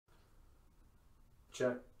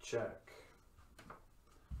Check, check.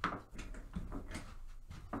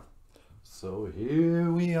 So here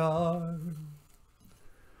we are,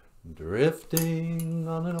 drifting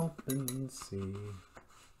on an open sea.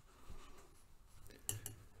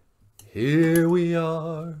 Here we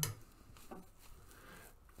are,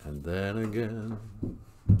 and then again,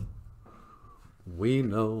 we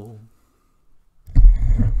know.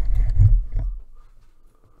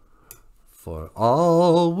 For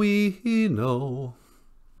all we know.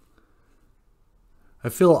 I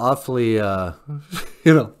feel awfully,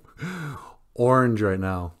 orange right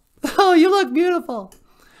now. Oh, you look beautiful.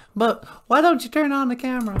 But why don't you turn on the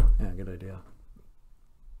camera? Yeah, good idea.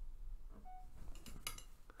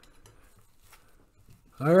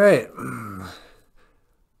 All right. I'm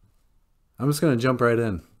just going to jump right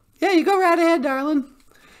in. Yeah, you go right ahead, darling.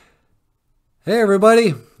 Hey,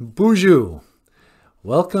 everybody. BOOZHOO.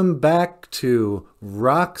 Welcome back to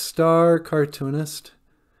ROCKSTAR Cartoonist.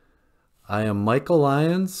 I am Michael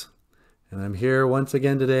Lyons, and I'm here once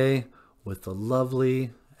again today with the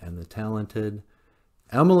lovely and the talented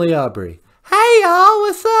Emily Aubrey. Hey y'all,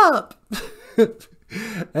 what's up?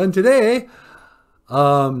 And today,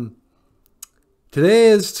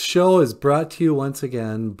 today's show is brought to you once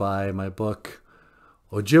again by my book,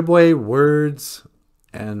 Ojibwe Words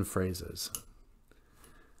and Phrases.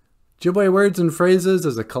 Ojibwe Words and Phrases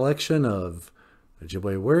is a collection of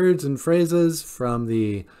Ojibwe words and phrases from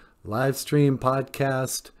the live stream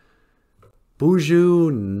podcast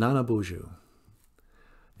BOOZHOO, NANABOOZHOO.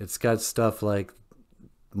 It's got stuff like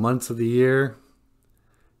months of the year,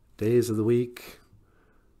 days of the week,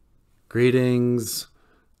 greetings,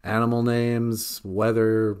 animal names,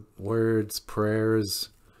 weather, words, prayers,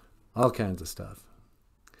 all kinds of stuff.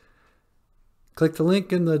 Click the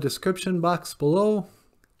link in the description box below.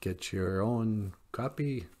 Get your own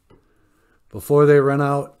copy before they run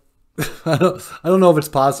out. I don't know if it's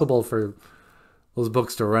possible for those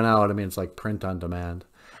books to run out. I mean, it's like print on demand.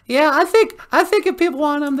 Yeah, I think if people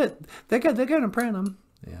want them, that they're gonna print them.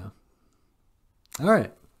 Yeah. All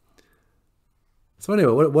right. So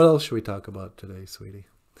anyway, what else should we talk about today, sweetie?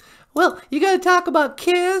 Well, you got to talk about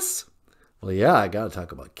Kiss. Well, yeah, I got to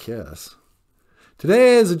talk about Kiss.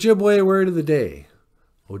 Today is Ojibwe word of the day,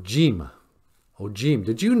 OJIIM. OJIIM.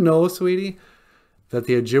 Did you know, sweetie, that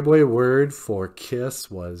the Ojibwe word for kiss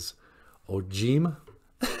was OJIIM?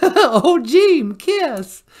 OJIIM,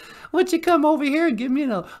 kiss. Why don't you come over here and give me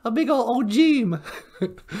a big old OJIIM?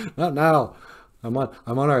 Not now. I'm on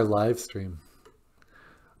our live stream.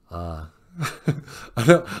 I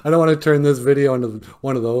don't want to turn this video into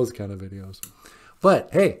one of those kind of videos. But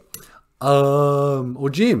hey,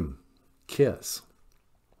 OJIIM, kiss.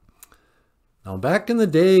 Now, back in the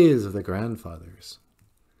days of the grandfathers,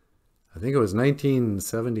 I think it was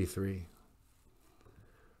 1973,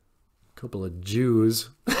 a couple of Jews,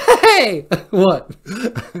 hey, what?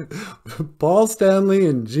 Paul Stanley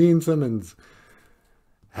and Gene Simmons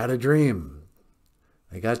had a dream.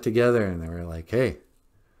 They got together and they were like, hey,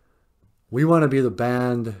 we want to be the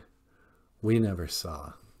band we never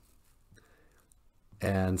saw.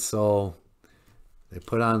 And so they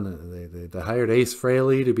put on, they hired Ace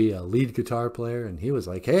Frehley to be a lead guitar player, and he was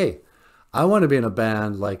like, hey, I want to be in a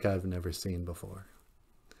band like I've never seen before.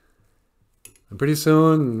 And pretty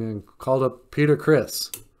soon, called up Peter Criss.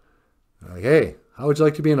 Like, hey, how would you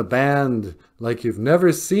like to be in a band like you've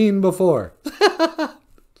never seen before?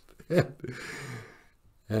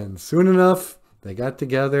 And soon enough, they got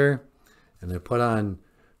together, and they put on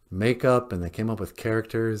makeup, and they came up with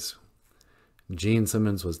characters. Gene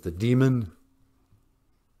Simmons was the demon.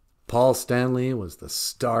 Paul Stanley was the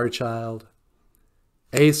star child.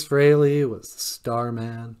 Ace Frehley was the star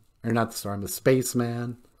man. Or not the star man, the space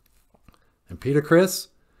man. And Peter Criss,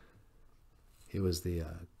 he was the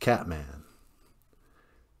cat man.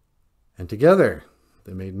 And together,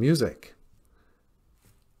 they made music.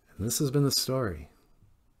 And this has been the story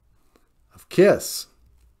of Kiss.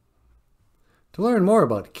 To learn more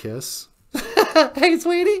about Kiss. Hey,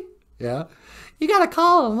 sweetie. Yeah? You got a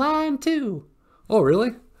call on line 2. Oh,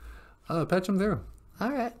 really? Patch them through.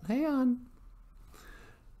 All right, hang on.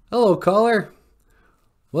 Hello, caller.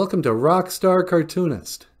 Welcome to ROCKSTAR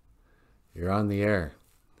Cartoonist. You're on the air.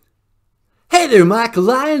 Hey there, Michael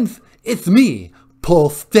Lyons. It's me, Paul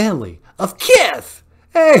Stanley of Kiss.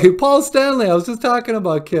 Hey, Paul Stanley. I was just talking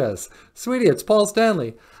about Kiss. Sweetie, it's Paul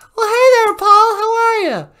Stanley. Well, hey there, Paul. How are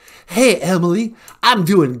you? Hey, Emily. I'm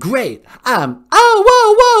doing great. Whoa.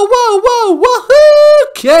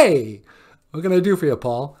 Okay. What can I do for you,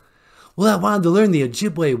 Paul? Well, I wanted to learn the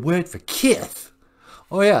Ojibwe word for kiss.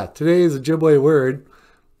 Oh yeah, today's Ojibwe word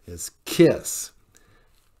is kiss.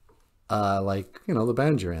 Like, the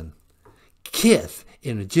band you're in. kiss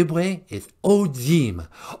in Ojibwe is OJIIM.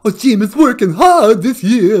 OJIIM is working hard this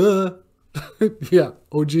year. Yeah,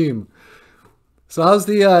 OJIIM. So how's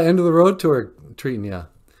the end of the road tour treating you?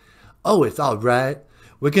 Oh, it's all right.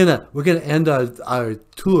 We're gonna end our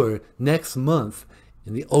tour next month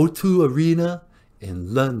in the O2 Arena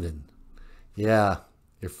in London. Yeah,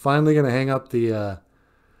 you're finally gonna hang up the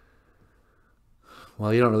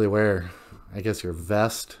well, you don't really wear, I guess, your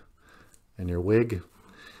vest and your wig.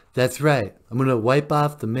 That's right. I'm gonna wipe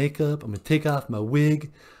off the makeup. I'm gonna take off my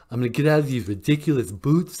wig. I'm gonna get out of these ridiculous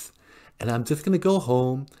boots, and I'm just gonna go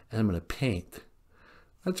home and I'm gonna paint.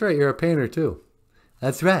 That's right. You're a painter too.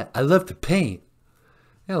 That's right. I love to paint.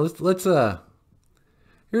 Yeah, let's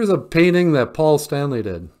here's a painting that Paul Stanley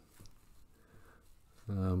did.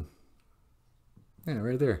 Yeah,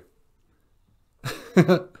 right there.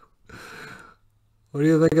 What do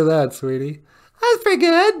you think of that, sweetie? That's pretty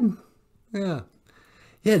good. Yeah.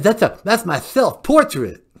 Yeah, that's my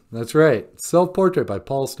self-portrait. That's right. Self-portrait by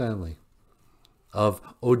Paul Stanley of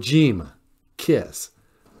OJIIM. Kiss.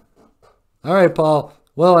 All right, Paul.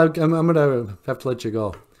 Well, I'm going to have to let you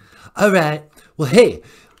go. All right. Well, hey,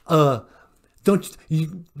 don't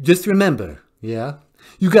you just remember, yeah?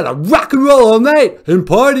 You got to rock and roll all night and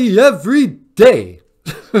party every day.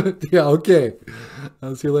 Yeah, okay.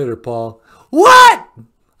 I'll see you later, Paul. What?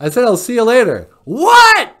 I said I'll see you later.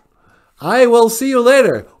 What? I will see you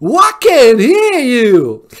later. What? Can't hear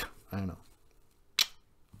you. I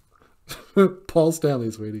know. Paul Stanley,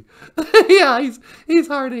 sweetie. Yeah, he's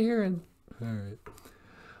hard of hearing. All right.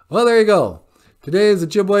 Well, there you go. Today is the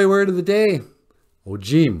Ojibwe word of the day.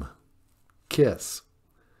 OJIIM. Kiss.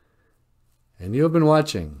 And you have been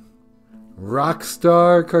watching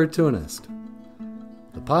Rockstar Cartoonist,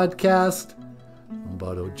 the podcast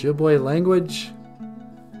about Ojibwe language,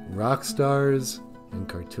 rock stars, and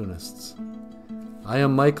cartoonists. I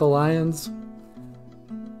am Michael Lyons.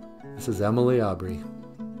 This is Emily Aubrey.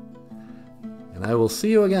 And I will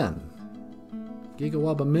see you again.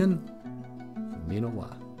 Gigawaba Min,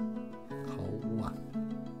 Minowa. Kawa.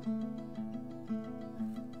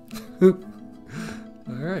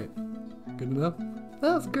 All right. Good enough?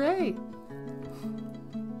 That was great.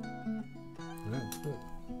 All right, good.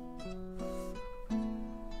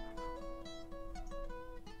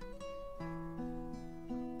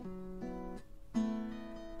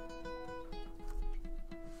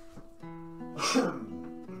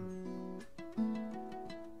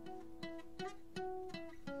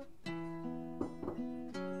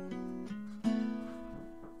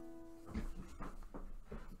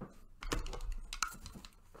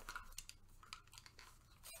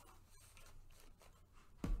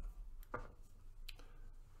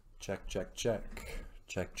 Check, check, check.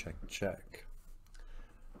 Check, check, check.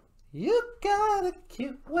 You got a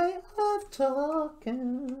cute way of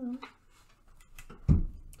talking.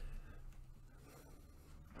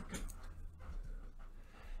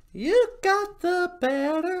 You got the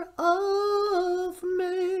better of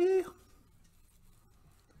me.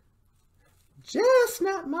 Just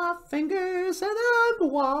snap my fingers and I'm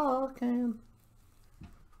walking.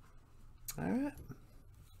 All right.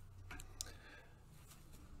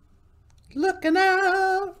 Looking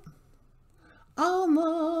out on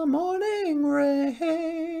the morning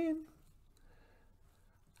rain,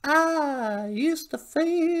 I used to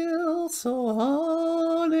feel so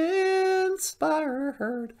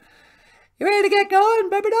uninspired. You ready to get going,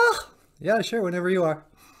 baby doll? Yeah, sure, whenever you are.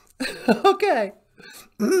 Okay.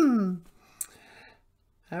 All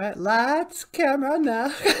right, lights, camera,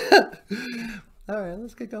 now. All right,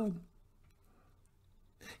 let's get going.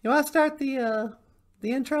 You want to start the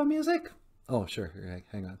intro music? Oh, sure. Here,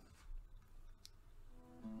 hang on.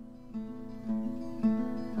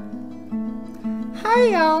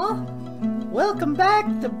 Hey, y'all. Welcome back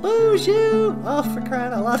to BOOZHOO. Oh, for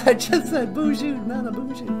crying out loud, I just said BOOZHOO,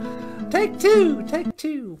 NANABOOZHOO. Take two. Take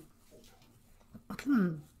two.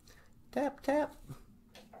 Tap, tap.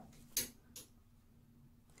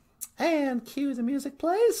 And cue the music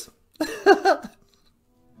plays.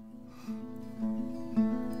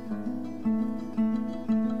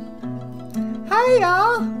 Hey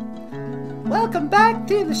y'all! Welcome back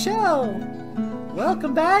to the show!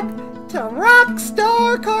 Welcome back to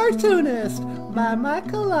Rockstar Cartoonist by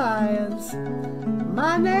Michael Lyons.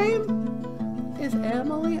 My name is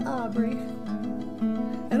Emily Aubrey.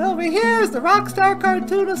 And over here is the Rockstar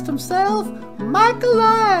Cartoonist himself, Michael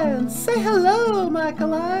Lyons. Say hello, Michael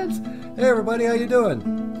Lyons. Hey everybody, how you doing?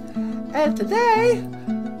 And today,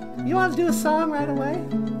 you want to do a song right away?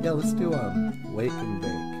 Yeah, let's do Wake and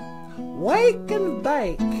Bake. Wake and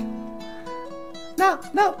Bake. Now,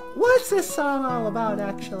 what's this song all about,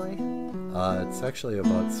 actually? It's actually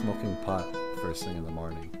about smoking pot first thing in the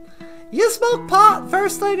morning. You smoke pot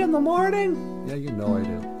first thing in the morning? Yeah, you know I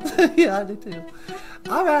do. Yeah, I do too.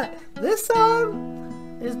 Alright, this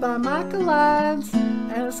song is by Michael Lyons,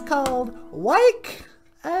 and it's called Wake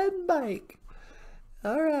and Bake.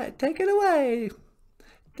 Alright, take it away.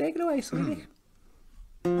 Take it away, sweetie.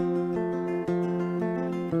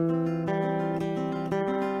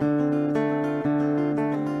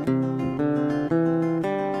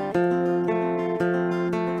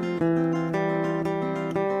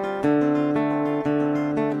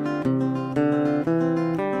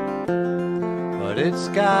 But it's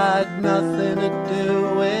got nothing to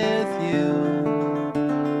do with you.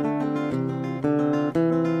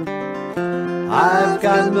 I've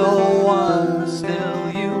got no one,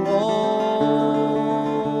 still you won't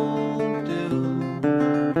do.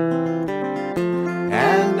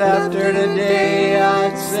 And after today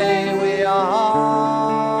I'd say we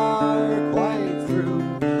are quite through.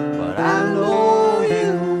 But I know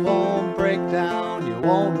you won't break down, you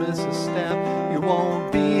won't miss a step, you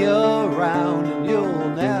won't be around, and you'll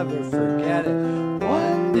never forget it.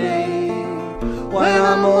 One day, when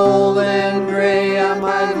I'm old and gray, I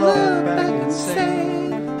might look back and say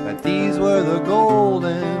that these were the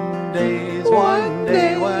golden days. One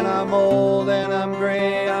day, when I'm old and I'm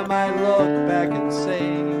gray, I might look back and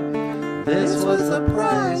say this was the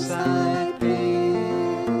price I paid.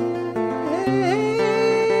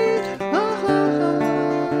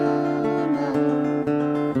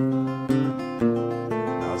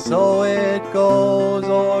 Now so it goes,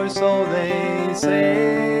 or so they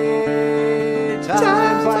say.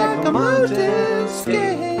 Time's like a mountain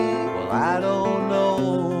scale. Well, I don't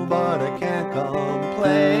know, but I can't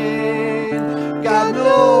complain. God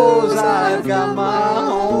knows I've got my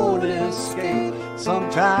own escape.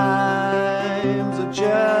 Sometimes it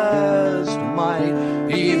just might,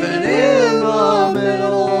 even in the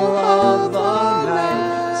middle of the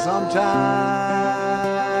night. Sometimes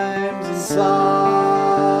and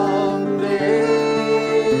some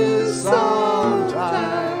days,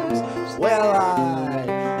 sometimes, well,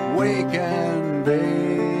 I wake and bake.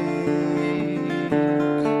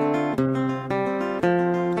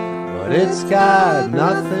 But it's got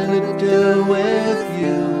nothing to do with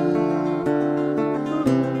you.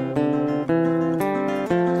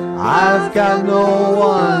 I've got no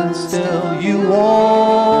one, still you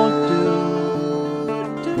won't do.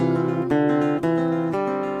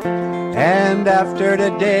 And after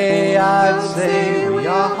today I'd say we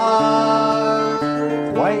are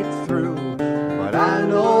quite through. But I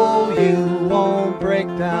know you won't break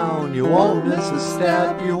down, you won't miss a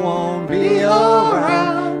step, you won't be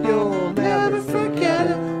around, you'll never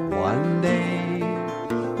forget it. One day,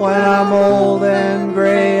 when I'm old and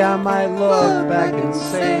gray, I might look back and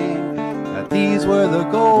say that these were the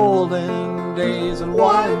golden days. And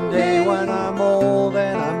one day, when I'm old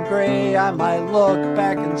and I'm gray, I might look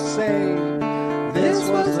back and say this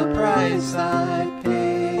was the price I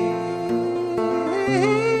paid.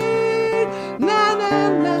 Na na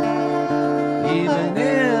na. Even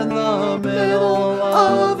in the middle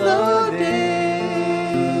of the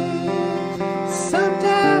day,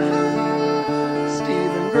 sometimes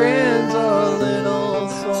Stephen grins a little,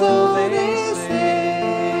 so they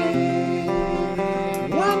say.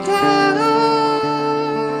 One time,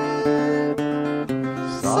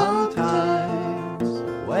 sometimes,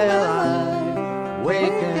 well, I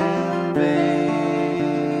wake and bake.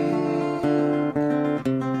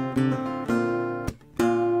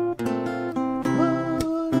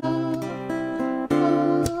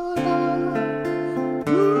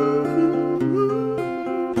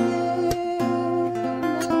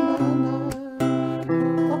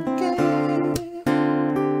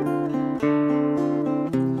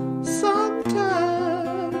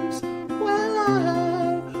 Sometimes, well,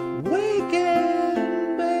 I wake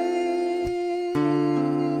and bake.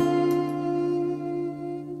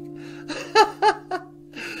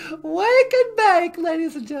 Wake and Bake,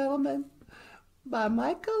 ladies and gentlemen, by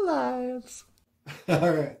Michael Lyons.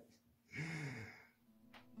 All right.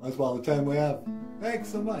 That's all the time we have. Thanks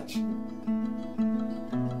so much.